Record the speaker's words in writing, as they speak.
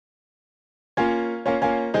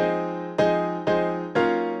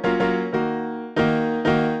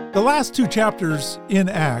The last two chapters in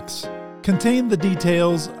Acts contain the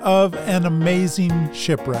details of an amazing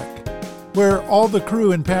shipwreck, where all the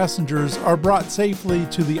crew and passengers are brought safely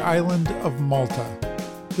to the island of Malta.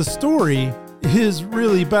 The story is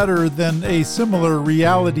really better than a similar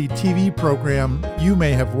reality TV program you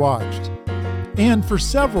may have watched. And for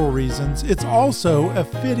several reasons, it's also a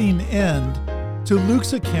fitting end to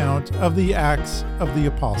Luke's account of the Acts of the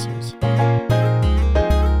Apostles.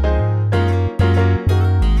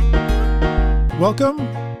 Welcome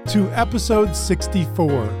to episode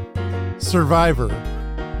 64, Survivor,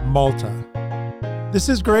 Malta. This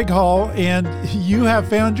is Greg Hall, and you have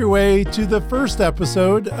found your way to the first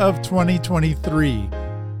episode of 2023,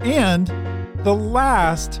 and the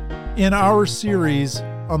last in our series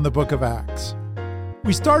on the Book of Acts.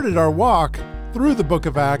 We started our walk through the Book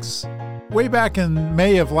of Acts way back in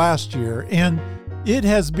May of last year, and it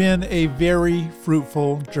has been a very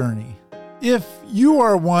fruitful journey. If you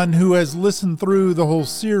are one who has listened through the whole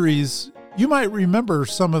series, you might remember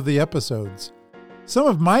some of the episodes. Some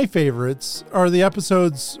of my favorites are the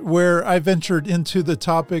episodes where I ventured into the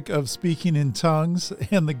topic of speaking in tongues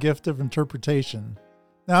and the gift of interpretation.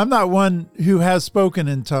 Now, I'm not one who has spoken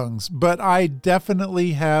in tongues, but I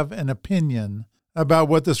definitely have an opinion about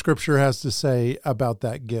what the scripture has to say about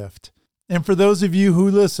that gift. And for those of you who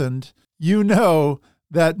listened, you know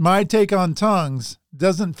that my take on tongues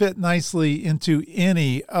doesn't fit nicely into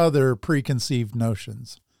any other preconceived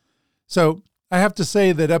notions. So I have to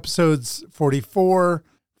say that episodes 44,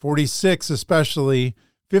 46 especially,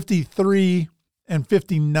 53, and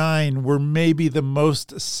 59 were maybe the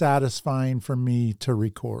most satisfying for me to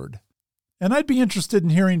record. And I'd be interested in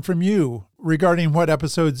hearing from you regarding what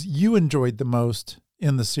episodes you enjoyed the most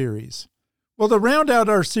in the series. Well, to round out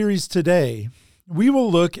our series today, we will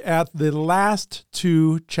look at the last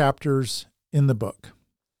two chapters in the book.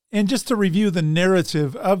 And just to review the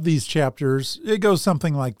narrative of these chapters, it goes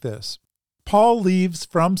something like this. Paul leaves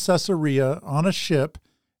from Caesarea on a ship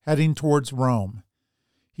heading towards Rome.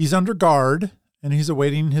 He's under guard, and he's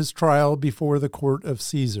awaiting his trial before the court of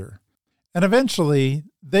Caesar. And eventually,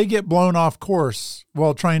 they get blown off course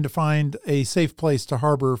while trying to find a safe place to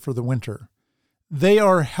harbor for the winter. They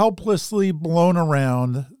are helplessly blown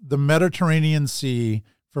around the Mediterranean Sea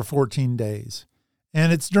for 14 days.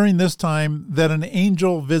 And it's during this time that an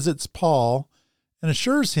angel visits Paul and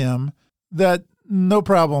assures him that no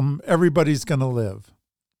problem, everybody's going to live.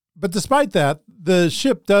 But despite that, the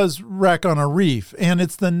ship does wreck on a reef, and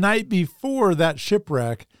it's the night before that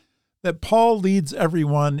shipwreck that Paul leads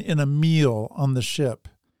everyone in a meal on the ship.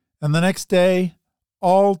 And the next day,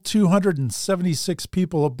 all 276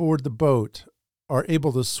 people aboard the boat are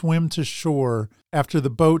able to swim to shore after the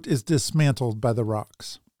boat is dismantled by the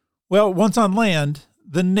rocks. Well, once on land,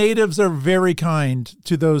 the natives are very kind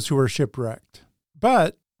to those who are shipwrecked.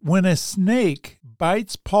 But when a snake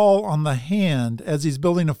bites Paul on the hand as he's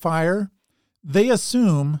building a fire, they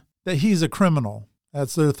assume that he's a criminal.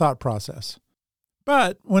 That's their thought process.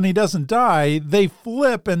 But when he doesn't die, they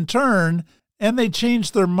flip and turn and they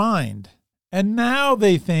change their mind. And now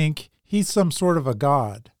they think he's some sort of a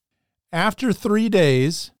god. After 3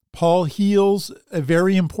 days, Paul heals a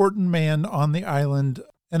very important man on the island,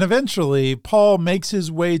 and eventually Paul makes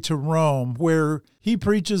his way to Rome, where he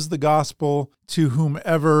preaches the gospel to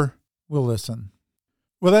whomever will listen.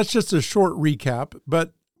 Well, that's just a short recap,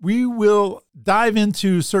 but we will dive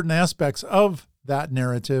into certain aspects of that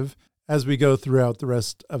narrative as we go throughout the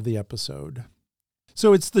rest of the episode.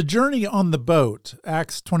 So it's the journey on the boat,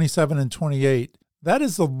 Acts 27 and 28. That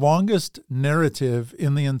is the longest narrative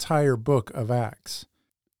in the entire book of Acts.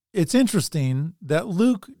 It's interesting that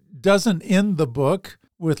Luke doesn't end the book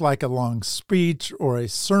with like a long speech or a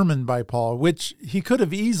sermon by Paul, which he could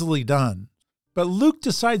have easily done. But Luke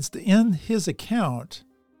decides to end his account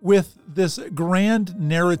with this grand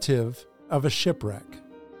narrative of a shipwreck.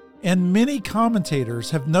 And many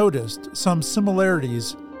commentators have noticed some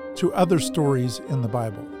similarities to other stories in the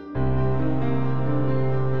Bible.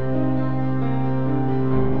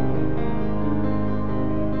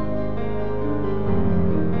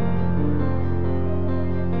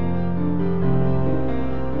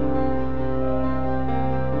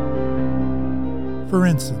 For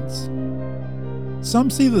instance, some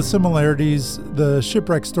see the similarities the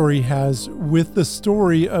shipwreck story has with the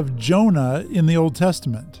story of Jonah in the Old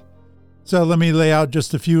Testament. So let me lay out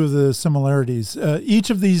just a few of the similarities. Each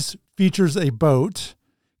of these features a boat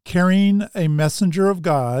carrying a messenger of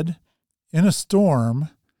God in a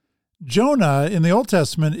storm. Jonah in the Old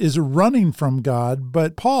Testament is running from God,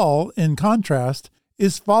 but Paul, in contrast,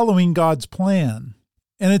 is following God's plan.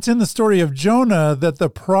 And it's in the story of Jonah that the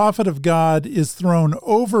prophet of God is thrown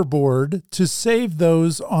overboard to save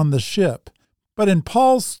those on the ship. But in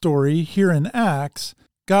Paul's story here in Acts,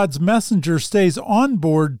 God's messenger stays on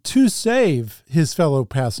board to save his fellow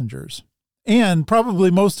passengers. And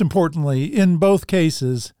probably most importantly, in both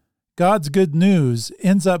cases, God's good news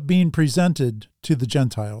ends up being presented to the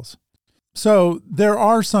Gentiles. So there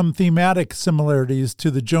are some thematic similarities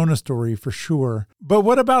to the Jonah story for sure. But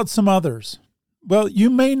what about some others? Well, you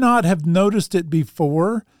may not have noticed it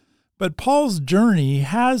before, but Paul's journey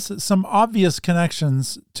has some obvious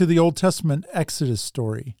connections to the Old Testament Exodus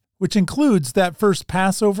story, which includes that first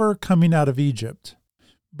Passover coming out of Egypt.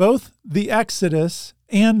 Both the Exodus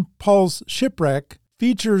and Paul's shipwreck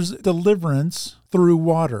features deliverance through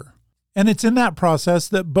water. And it's in that process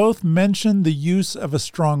that both mention the use of a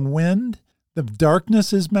strong wind, the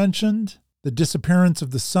darkness is mentioned, the disappearance of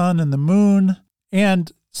the sun and the moon,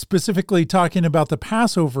 and specifically talking about the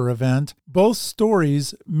Passover event, both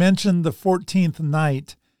stories mention the 14th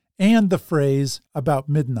night and the phrase about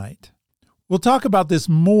midnight. We'll talk about this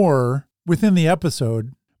more within the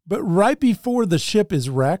episode, but right before the ship is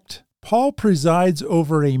wrecked, Paul presides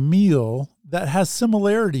over a meal that has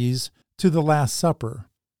similarities to the Last Supper,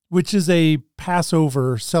 which is a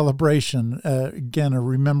Passover celebration, again, a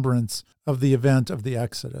remembrance of the event of the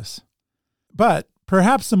Exodus. But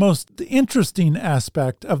perhaps the most interesting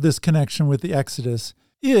aspect of this connection with the Exodus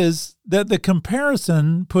is that the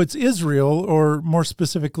comparison puts Israel, or more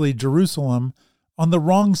specifically Jerusalem, on the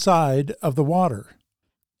wrong side of the water.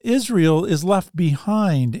 Israel is left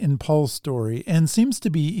behind in Paul's story and seems to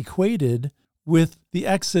be equated with the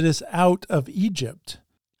Exodus out of Egypt.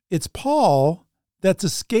 It's Paul that's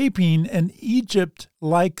escaping an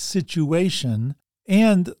Egypt-like situation,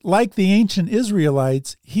 and like the ancient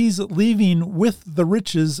Israelites, he's leaving with the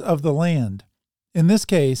riches of the land. In this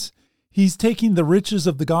case, he's taking the riches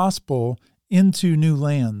of the gospel into new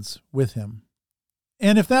lands with him.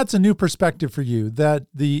 And if that's a new perspective for you, that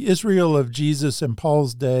the Israel of Jesus in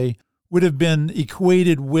Paul's day would have been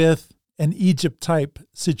equated with an Egypt-type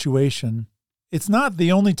situation, it's not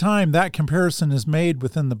the only time that comparison is made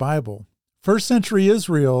within the Bible. First century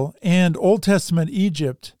Israel and Old Testament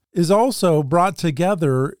Egypt is also brought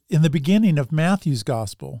together in the beginning of Matthew's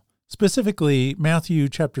gospel, specifically Matthew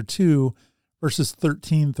chapter 2, verses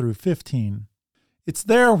 13 through 15. It's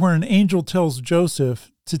there where an angel tells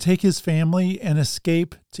Joseph to take his family and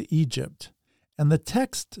escape to Egypt. And the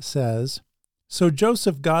text says, "So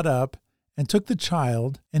Joseph got up and took the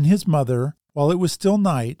child and his mother while it was still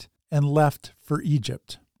night and left for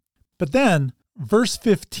Egypt." But then, verse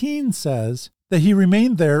 15 says that he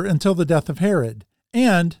remained there until the death of Herod,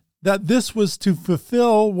 and that this was to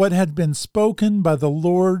fulfill what had been spoken by the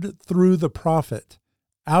Lord through the prophet,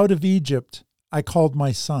 "Out of Egypt I called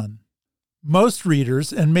my son." Most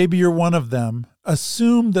readers, and maybe you're one of them,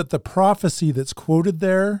 assume that the prophecy that's quoted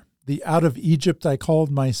there, the "Out of Egypt I called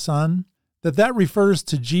my son," that refers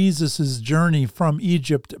to Jesus' journey from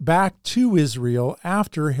Egypt back to Israel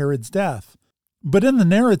after Herod's death. But in the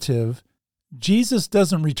narrative, Jesus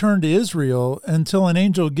doesn't return to Israel until an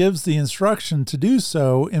angel gives the instruction to do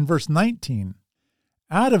so in verse 19.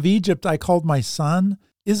 "Out of Egypt I called my son"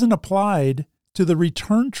 isn't applied to the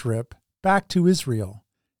return trip back to Israel.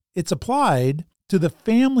 It's applied to the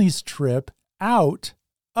family's trip out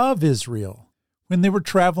of Israel when they were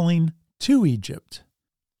traveling to Egypt.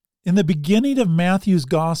 In the beginning of Matthew's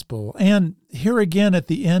gospel, and here again at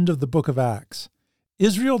the end of the book of Acts,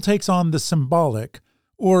 Israel takes on the symbolic,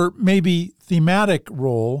 or maybe thematic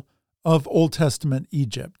role of Old Testament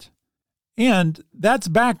Egypt. And that's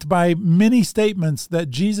backed by many statements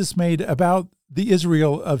that Jesus made about the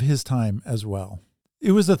Israel of his time as well.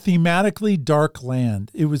 It was a thematically dark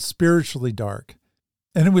land. It was spiritually dark.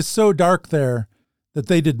 And it was so dark there that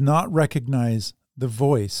they did not recognize the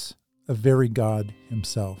voice of very God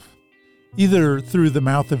himself, either through the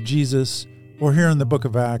mouth of Jesus or here in the book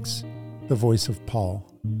of Acts, the voice of Paul.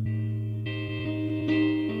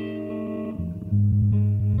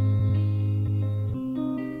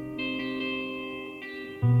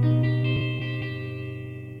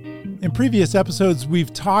 In previous episodes,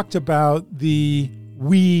 we've talked about the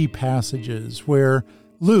we passages where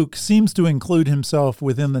Luke seems to include himself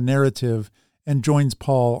within the narrative and joins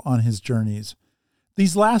Paul on his journeys.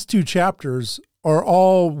 These last two chapters are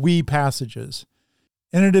all we passages,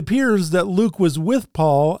 and it appears that Luke was with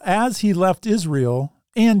Paul as he left Israel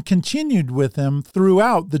and continued with him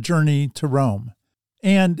throughout the journey to Rome.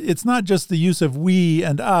 And it's not just the use of we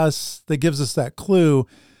and us that gives us that clue.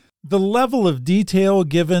 The level of detail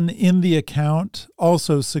given in the account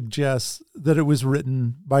also suggests that it was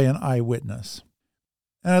written by an eyewitness.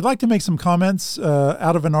 And I'd like to make some comments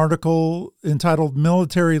out of an article entitled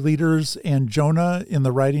Military Leaders and Jonah in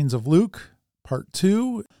the Writings of Luke, Part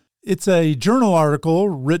 2. It's a journal article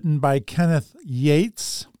written by Kenneth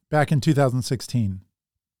Yates back in 2016.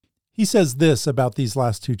 He says this about these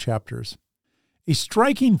last two chapters. A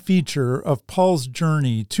striking feature of Paul's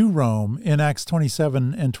journey to Rome in Acts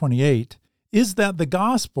 27 and 28 is that the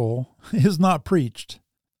gospel is not preached.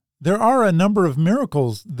 There are a number of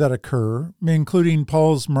miracles that occur, including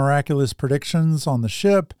Paul's miraculous predictions on the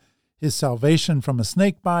ship, his salvation from a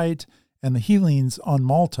snake bite, and the healings on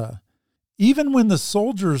Malta. Even when the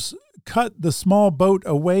soldiers cut the small boat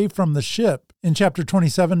away from the ship in chapter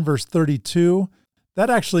 27, verse 32,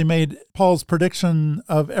 that actually made Paul's prediction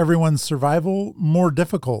of everyone's survival more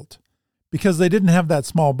difficult because they didn't have that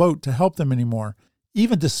small boat to help them anymore.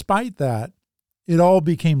 Even despite that, it all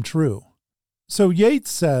became true. So Yates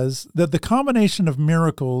says that the combination of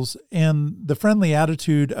miracles and the friendly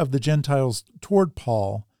attitude of the Gentiles toward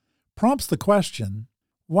Paul prompts the question,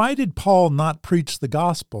 why did Paul not preach the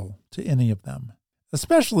gospel to any of them?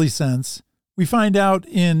 Especially since we find out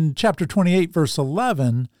in chapter 28, verse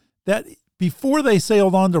 11, that before they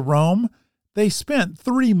sailed on to Rome, they spent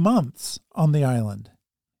 3 months on the island.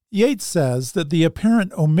 Yates says that the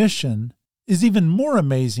apparent omission is even more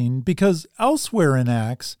amazing because elsewhere in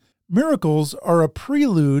Acts, miracles are a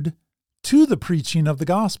prelude to the preaching of the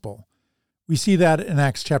gospel. We see that in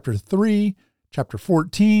Acts chapter 3, chapter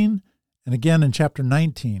 14, and again in chapter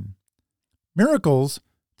 19. Miracles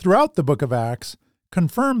throughout the book of Acts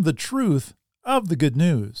confirm the truth of the good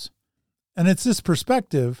news. And it's this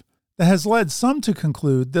perspective that has led some to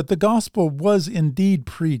conclude that the gospel was indeed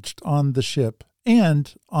preached on the ship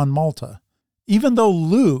and on Malta, even though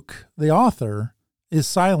Luke, the author, is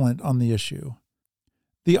silent on the issue.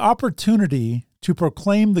 The opportunity to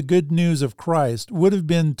proclaim the good news of Christ would have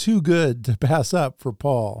been too good to pass up for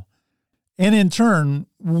Paul. And in turn,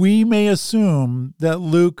 we may assume that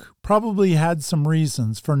Luke probably had some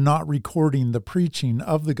reasons for not recording the preaching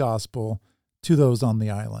of the gospel to those on the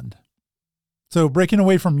island. So breaking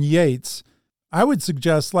away from Yates, I would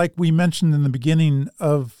suggest, like we mentioned in the beginning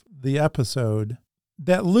of the episode,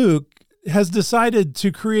 that Luke has decided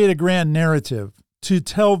to create a grand narrative to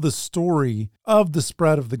tell the story of the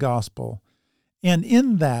spread of the gospel. And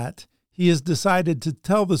in that, he has decided to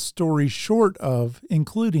tell the story short of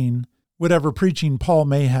including whatever preaching Paul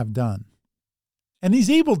may have done. And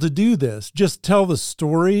he's able to do this, just tell the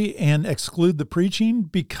story and exclude the preaching,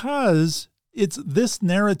 because it's this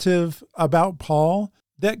narrative about Paul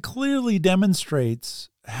that clearly demonstrates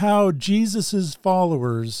how Jesus'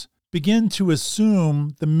 followers begin to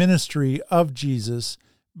assume the ministry of Jesus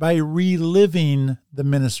by reliving the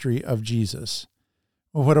ministry of Jesus.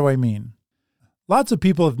 Well, what do I mean? Lots of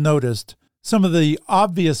people have noticed some of the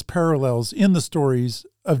obvious parallels in the stories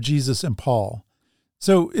of Jesus and Paul.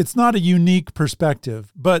 So it's not a unique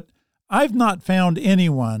perspective, but I've not found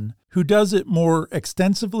anyone who does it more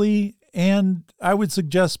extensively and I would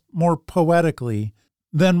suggest more poetically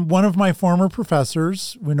than one of my former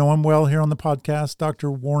professors. We know him well here on the podcast,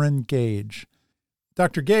 Dr. Warren Gage.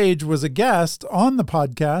 Dr. Gage was a guest on the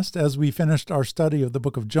podcast as we finished our study of the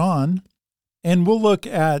book of John, and we'll look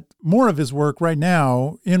at more of his work right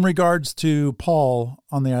now in regards to Paul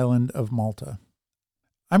on the island of Malta.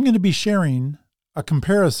 I'm going to be sharing a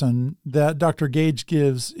comparison that Dr. Gage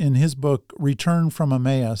gives in his book, Return from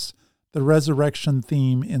Emmaus, the resurrection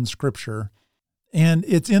theme in Scripture. And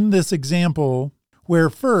it's in this example where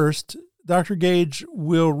first, Dr. Gage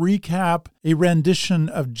will recap a rendition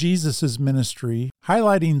of Jesus' ministry,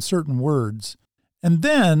 highlighting certain words, and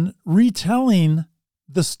then retelling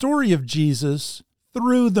the story of Jesus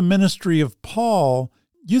through the ministry of Paul,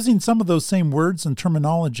 using some of those same words and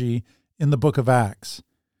terminology in the book of Acts.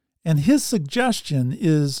 And his suggestion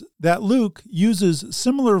is that Luke uses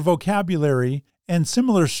similar vocabulary and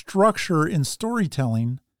similar structure in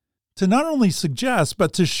storytelling to not only suggest,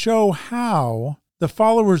 but to show how the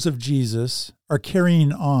followers of Jesus are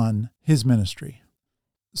carrying on his ministry.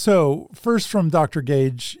 So, first from Dr.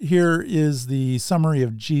 Gage, here is the summary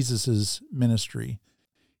of Jesus' ministry.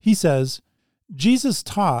 He says, Jesus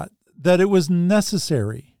taught that it was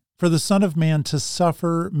necessary for the Son of Man to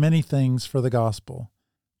suffer many things for the gospel.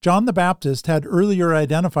 John the Baptist had earlier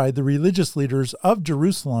identified the religious leaders of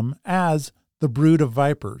Jerusalem as the brood of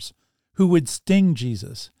vipers who would sting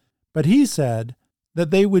Jesus, but he said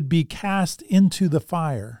that they would be cast into the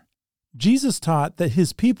fire. Jesus taught that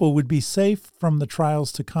his people would be safe from the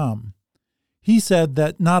trials to come. He said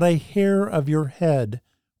that not a hair of your head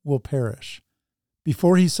will perish.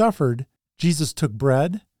 Before he suffered, Jesus took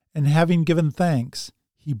bread, and having given thanks,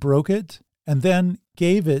 he broke it and then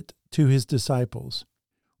gave it to his disciples.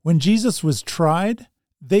 When Jesus was tried,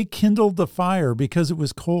 they kindled the fire because it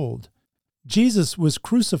was cold. Jesus was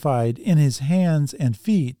crucified in his hands and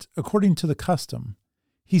feet according to the custom.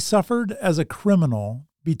 He suffered as a criminal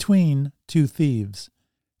between two thieves.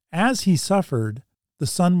 As he suffered, the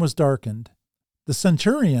sun was darkened. The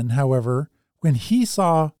centurion, however, when he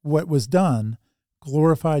saw what was done,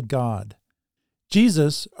 glorified God.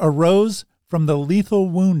 Jesus arose from the lethal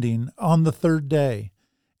wounding on the third day,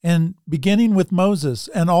 and beginning with Moses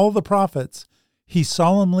and all the prophets, he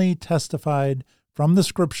solemnly testified from the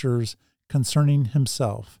Scriptures concerning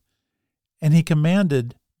himself. And he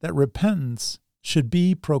commanded that repentance should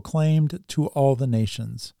be proclaimed to all the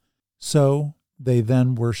nations. So they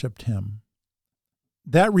then worshiped him.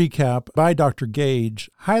 That recap by Dr. Gage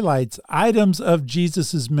highlights items of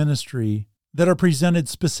Jesus' ministry that are presented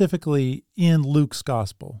specifically in Luke's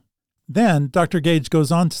gospel. Then Dr. Gage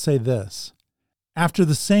goes on to say this: after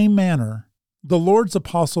the same manner, the Lord's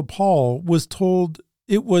apostle Paul was told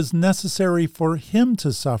it was necessary for him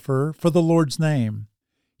to suffer for the Lord's name.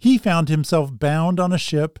 He found himself bound on a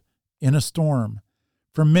ship in a storm.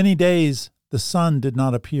 For many days the sun did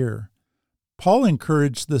not appear. Paul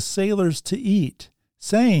encouraged the sailors to eat,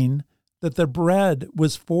 saying that the bread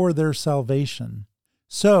was for their salvation.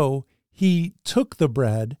 So he took the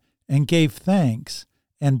bread and gave thanks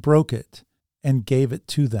and broke it and gave it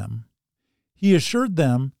to them. He assured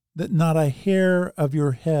them that not a hair of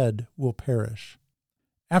your head will perish.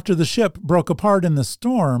 After the ship broke apart in the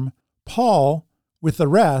storm, Paul, with the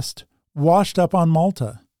rest, washed up on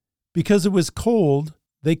Malta. Because it was cold,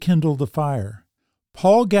 they kindled a fire.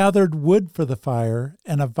 Paul gathered wood for the fire,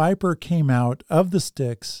 and a viper came out of the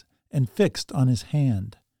sticks and fixed on his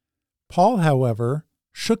hand. Paul, however,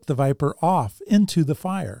 shook the viper off into the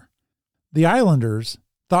fire. The islanders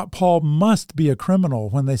thought Paul must be a criminal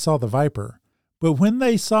when they saw the viper, but when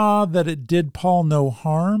they saw that it did Paul no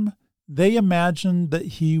harm, they imagined that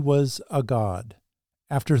he was a god.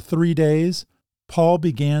 After 3 days, Paul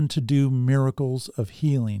began to do miracles of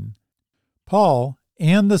healing. Paul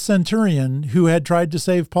and the centurion who had tried to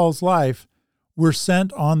save Paul's life were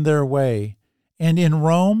sent on their way, and in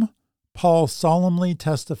Rome, Paul solemnly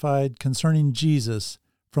testified concerning Jesus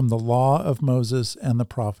from the law of Moses and the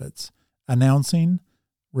prophets, announcing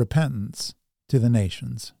repentance to the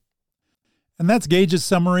nations. And that's Gage's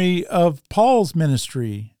summary of Paul's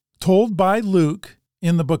ministry, told by Luke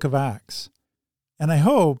in the book of Acts. And I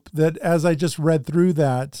hope that as I just read through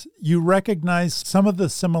that, you recognize some of the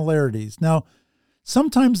similarities. Now,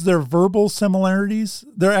 sometimes they're verbal similarities.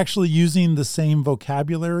 They're actually using the same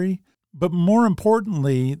vocabulary. But more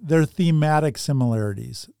importantly, they're thematic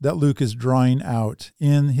similarities that Luke is drawing out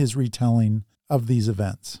in his retelling of these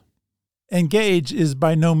events. And Gage is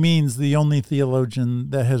by no means the only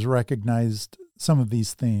theologian that has recognized some of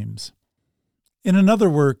these themes. In another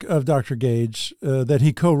work of Dr. Gage that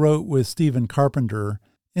he co-wrote with Stephen Carpenter,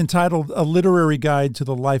 entitled A Literary Guide to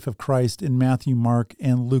the Life of Christ in Matthew, Mark,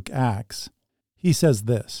 and Luke Acts, he says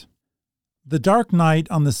this: the dark night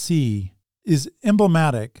on the sea is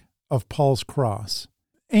emblematic of Paul's cross,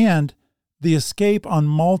 and the escape on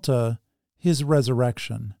Malta, his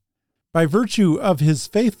resurrection. By virtue of his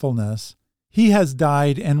faithfulness, he has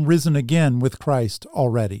died and risen again with Christ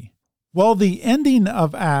already. While the ending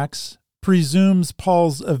of Acts presumes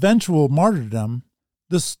Paul's eventual martyrdom,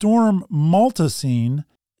 the storm Malta scene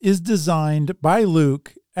is designed by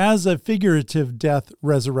Luke as a figurative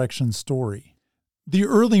death-resurrection story. The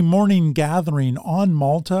early morning gathering on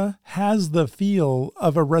Malta has the feel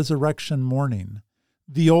of a resurrection morning.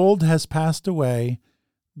 The old has passed away,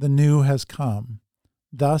 the new has come.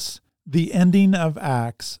 Thus, the ending of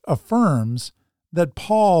Acts affirms that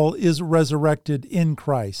Paul is resurrected in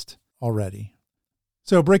Christ already.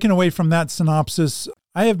 So, breaking away from that synopsis,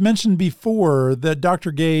 I have mentioned before that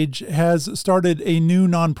Dr. Gage has started a new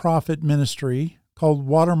nonprofit ministry called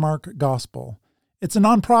Watermark Gospel. It's a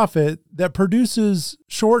nonprofit that produces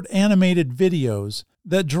short animated videos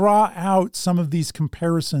that draw out some of these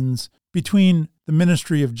comparisons between the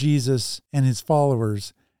ministry of Jesus and his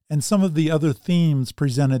followers and some of the other themes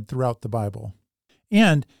presented throughout the Bible.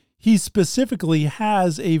 And he specifically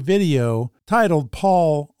has a video titled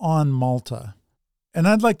Paul on Malta. And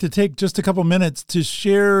I'd like to take just a couple minutes to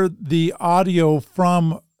share the audio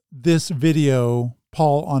from this video,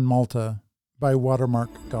 Paul on Malta, by Watermark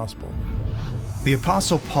Gospel. The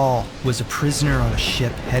Apostle Paul was a prisoner on a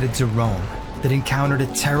ship headed to Rome that encountered a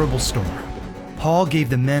terrible storm. Paul gave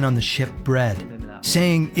the men on the ship bread,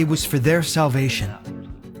 saying it was for their salvation.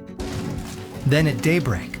 Then at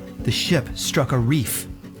daybreak, the ship struck a reef,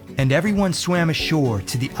 and everyone swam ashore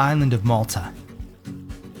to the island of Malta.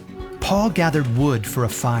 Paul gathered wood for a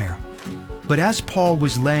fire, But as Paul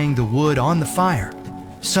was laying the wood on the fire,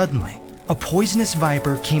 suddenly a poisonous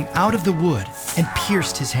viper came out of the wood and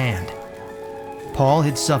pierced his hand. Paul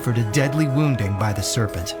had suffered a deadly wounding by the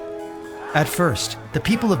serpent. At first, the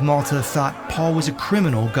people of Malta thought Paul was a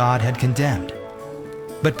criminal God had condemned.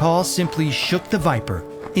 But Paul simply shook the viper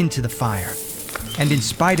into the fire. And in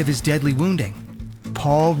spite of his deadly wounding,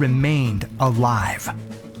 Paul remained alive.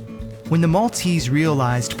 When the Maltese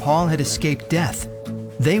realized Paul had escaped death,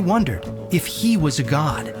 they wondered if he was a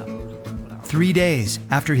god. 3 days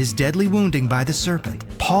after his deadly wounding by the serpent,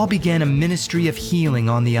 Paul began a ministry of healing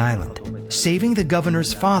on the island, saving the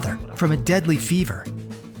governor's father from a deadly fever.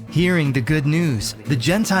 Hearing the good news, the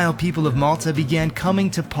Gentile people of Malta began coming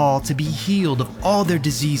to Paul to be healed of all their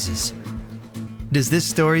diseases. Does this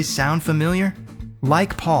story sound familiar?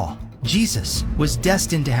 Like Paul, Jesus was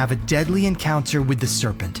destined to have a deadly encounter with the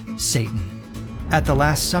serpent, Satan. At the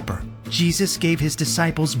Last Supper, Jesus gave his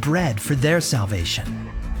disciples bread for their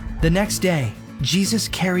salvation. The next day, Jesus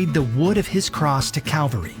carried the wood of his cross to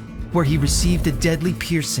Calvary, where he received a deadly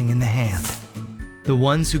piercing in the hand. The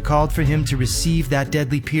ones who called for him to receive that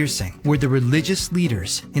deadly piercing were the religious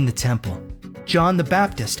leaders in the temple. John the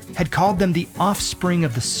Baptist had called them the offspring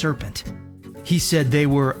of the serpent. He said they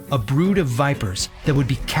were a brood of vipers that would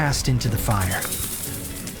be cast into the fire.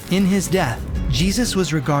 In his death, Jesus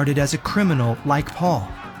was regarded as a criminal like Paul,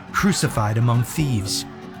 crucified among thieves.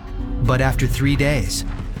 But after 3 days,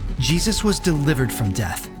 Jesus was delivered from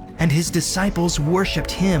death, and his disciples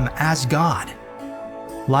worshipped him as God.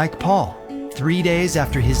 Like Paul, 3 days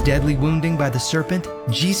after his deadly wounding by the serpent,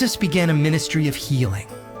 Jesus began a ministry of healing,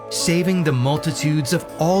 saving the multitudes of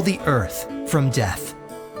all the earth from death.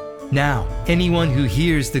 Now, anyone who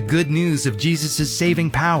hears the good news of Jesus'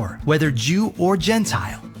 saving power, whether Jew or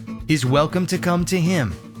Gentile, is welcome to come to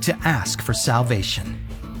him to ask for salvation.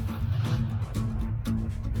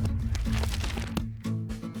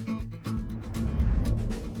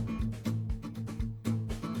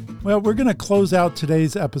 Well, we're going to close out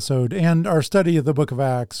today's episode and our study of the book of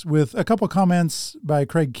Acts with a couple comments by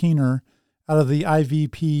Craig Keener out of the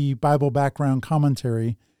IVP Bible Background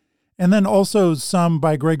Commentary, and then also some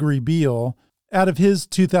by Gregory Beale out of his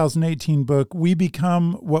 2018 book, We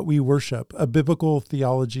Become What We Worship, A Biblical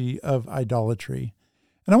Theology of Idolatry.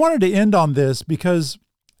 And I wanted to end on this because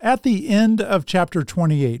at the end of chapter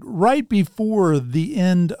 28, right before the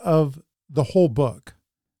end of the whole book,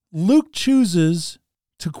 Luke chooses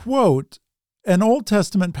to quote an Old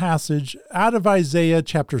Testament passage out of Isaiah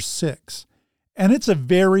chapter 6. And it's a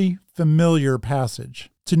very familiar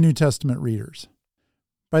passage to New Testament readers.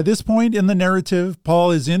 By this point in the narrative,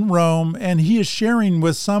 Paul is in Rome and he is sharing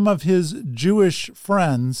with some of his Jewish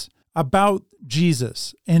friends about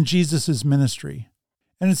Jesus and Jesus' ministry.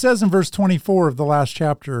 And it says in verse 24 of the last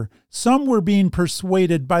chapter, some were being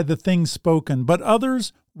persuaded by the things spoken, but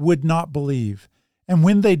others would not believe. And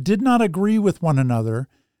when they did not agree with one another,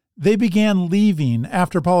 they began leaving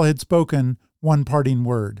after Paul had spoken one parting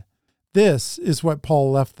word. This is what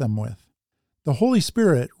Paul left them with. The Holy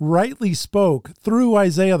Spirit rightly spoke through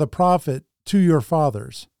Isaiah the prophet to your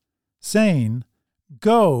fathers, saying,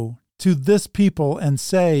 go to this people and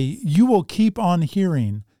say, you will keep on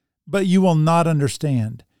hearing, but you will not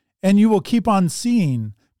understand, and you will keep on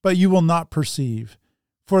seeing, but you will not perceive.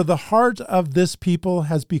 For the heart of this people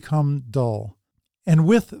has become dull, and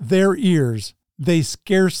with their ears they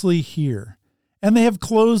scarcely hear, and they have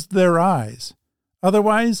closed their eyes.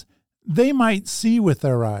 Otherwise, they might see with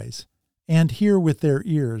their eyes, and hear with their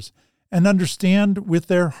ears, and understand with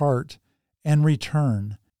their heart, and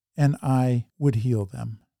return, and I would heal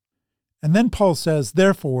them. And then Paul says,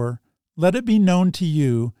 therefore, let it be known to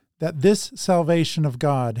you that this salvation of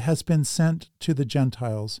God has been sent to the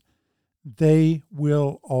Gentiles. They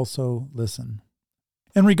will also listen.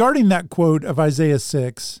 And regarding that quote of Isaiah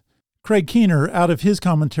 6, Craig Keener, out of his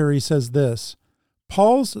commentary, says this: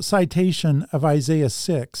 Paul's citation of Isaiah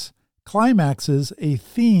 6 climaxes a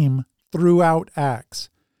theme throughout Acts,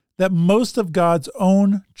 that most of God's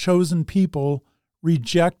own chosen people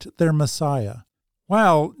reject their Messiah,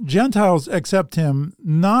 while Gentiles accept him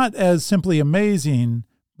not as simply amazing,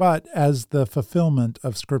 but as the fulfillment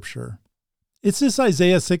of Scripture. It's this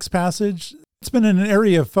Isaiah 6 passage. It's been an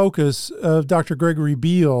area of focus of Dr. Gregory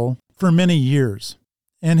Beale for many years.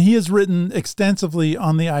 And he has written extensively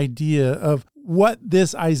on the idea of what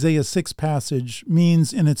this Isaiah 6 passage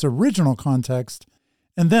means in its original context,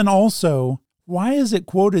 and then also, why is it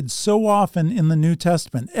quoted so often in the New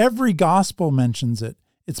Testament? Every gospel mentions it.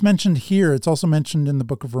 It's mentioned here. It's also mentioned in the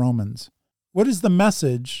book of Romans. What is the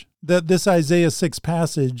message that this Isaiah 6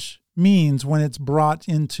 passage means when it's brought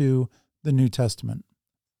into the New Testament?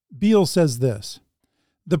 Beale says this: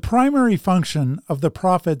 The primary function of the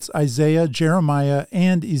prophets Isaiah, Jeremiah,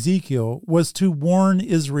 and Ezekiel was to warn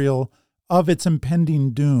Israel of its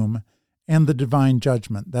impending doom and the divine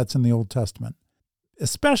judgment. That's in the Old Testament,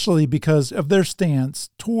 especially because of their stance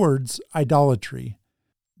towards idolatry.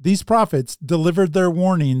 These prophets delivered their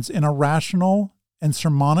warnings in a rational and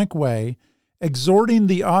sermonic way, exhorting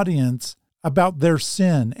the audience about their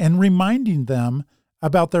sin and reminding them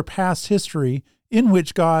about their past history in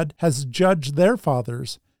which God has judged their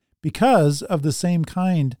fathers because of the same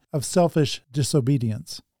kind of selfish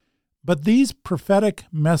disobedience. But these prophetic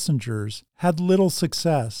messengers had little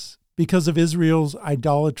success because of Israel's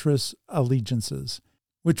idolatrous allegiances,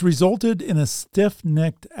 which resulted in a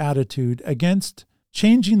stiff-necked attitude against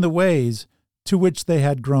changing the ways to which they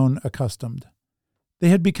had grown accustomed. They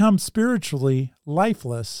had become spiritually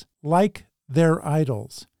lifeless like their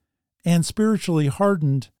idols, and spiritually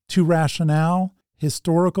hardened to rationale,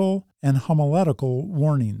 historical, and homiletical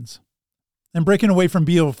warnings. And breaking away from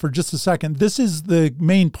Beale for just a second, this is the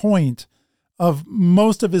main point of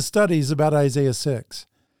most of his studies about Isaiah 6.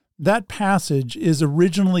 That passage is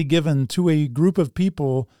originally given to a group of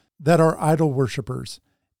people that are idol worshipers.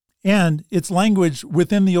 And it's language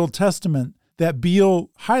within the Old Testament that Beale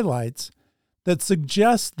highlights that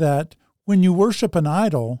suggests that when you worship an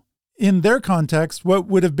idol, in their context, what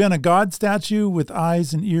would have been a God statue with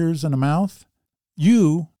eyes and ears and a mouth,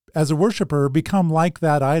 you, as a worshiper, become like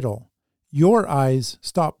that idol. Your eyes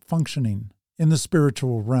stop functioning in the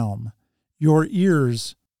spiritual realm. Your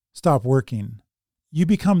ears stop working. You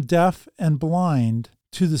become deaf and blind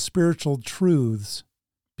to the spiritual truths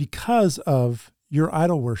because of your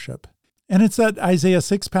idol worship. And it's that Isaiah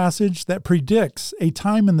 6 passage that predicts a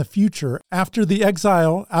time in the future after the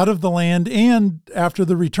exile out of the land and after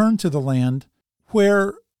the return to the land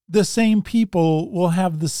where the same people will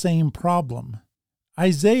have the same problem.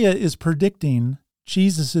 Isaiah is predicting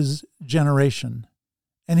Jesus' generation,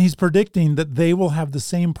 and he's predicting that they will have the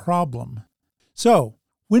same problem. So,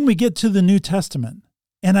 when we get to the New Testament,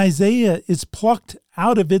 and Isaiah is plucked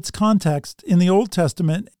out of its context in the Old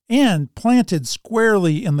Testament and planted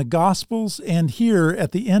squarely in the Gospels and here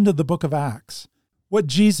at the end of the book of Acts, what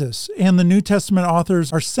Jesus and the New Testament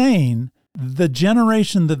authors are saying, the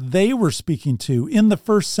generation that they were speaking to in the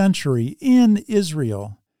first century in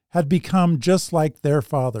Israel had become just like their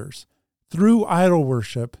fathers. Through idol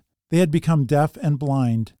worship, they had become deaf and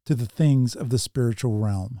blind to the things of the spiritual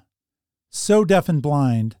realm. So deaf and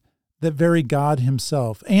blind that very God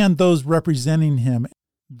himself and those representing him,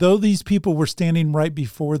 though these people were standing right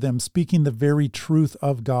before them speaking the very truth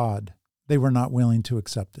of God, they were not willing to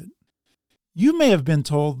accept it. You may have been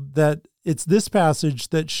told that it's this passage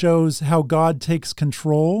that shows how God takes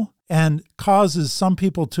control and causes some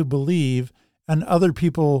people to believe and other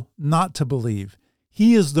people not to believe.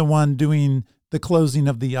 He is the one doing the closing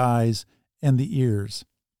of the eyes and the ears.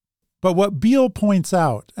 But what Beale points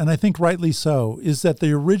out, and I think rightly so, is that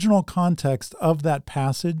the original context of that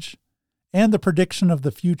passage and the prediction of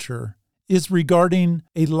the future is regarding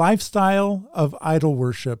a lifestyle of idol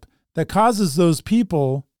worship that causes those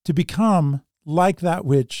people to become like that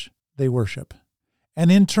which they worship.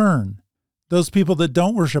 And in turn, those people that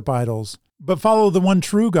don't worship idols, but follow the one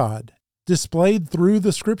true God, displayed through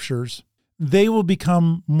the scriptures, they will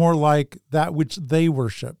become more like that which they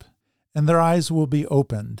worship, and their eyes will be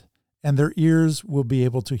opened, and their ears will be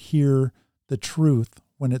able to hear the truth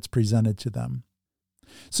when it's presented to them.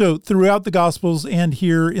 So throughout the Gospels and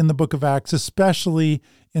here in the book of Acts, especially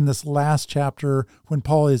in this last chapter when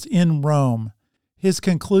Paul is in Rome, his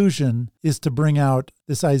conclusion is to bring out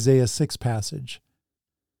this Isaiah 6 passage.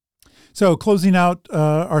 So closing out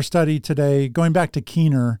our study today, going back to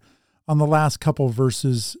Keener on the last couple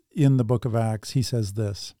verses in the book of Acts, he says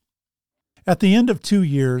this: "At the end of 2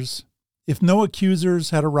 years, if no accusers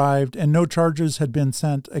had arrived and no charges had been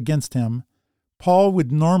sent against him, Paul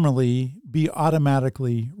would normally be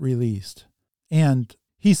automatically released." And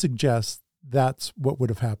he suggests that's what would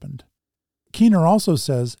have happened. Keener also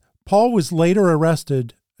says Paul was later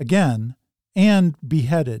arrested again and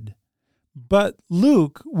beheaded. But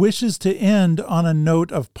Luke wishes to end on a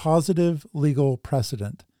note of positive legal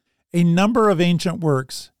precedent. A number of ancient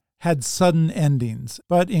works had sudden endings,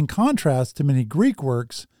 but in contrast to many Greek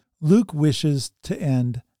works, Luke wishes to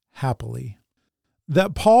end happily.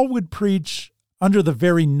 That Paul would preach under the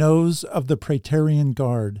very nose of the Praetorian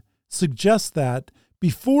Guard suggests that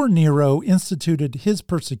before Nero instituted his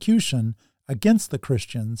persecution against the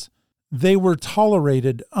Christians, they were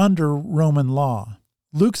tolerated under Roman law.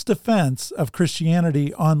 Luke's defense of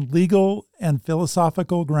Christianity on legal and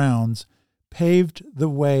philosophical grounds paved the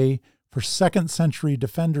way for second-century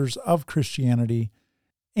defenders of Christianity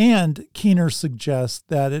And Keener suggests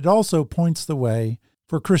that it also points the way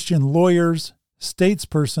for Christian lawyers,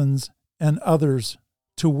 statespersons, and others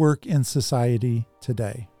to work in society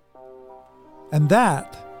today. And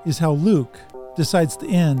that is how Luke decides to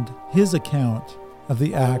end his account of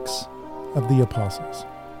the Acts of the Apostles.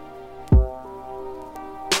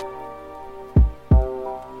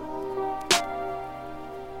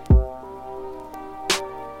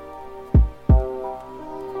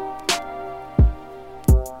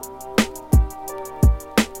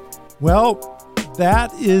 Well,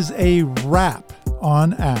 that is a wrap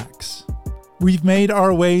on Acts. We've made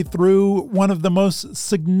our way through one of the most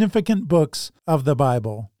significant books of the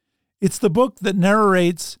Bible. It's the book that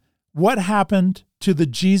narrates what happened to the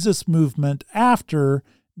Jesus movement after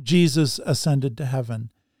Jesus ascended to heaven.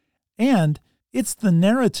 And it's the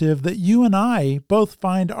narrative that you and I both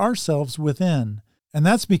find ourselves within. And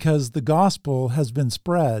that's because the gospel has been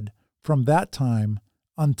spread from that time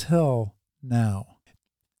until now.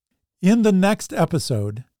 In the next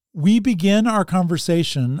episode, we begin our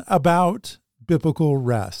conversation about biblical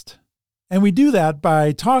rest. And we do that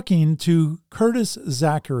by talking to Curtis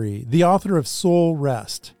Zachary, the author of Soul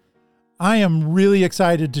Rest. I am really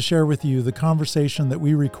excited to share with you the conversation that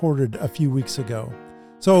we recorded a few weeks ago.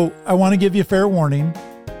 So I want to give you fair warning.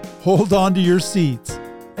 Hold on to your seats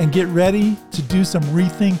and get ready to do some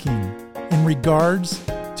rethinking in regards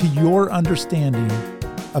to your understanding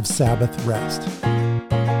of Sabbath rest.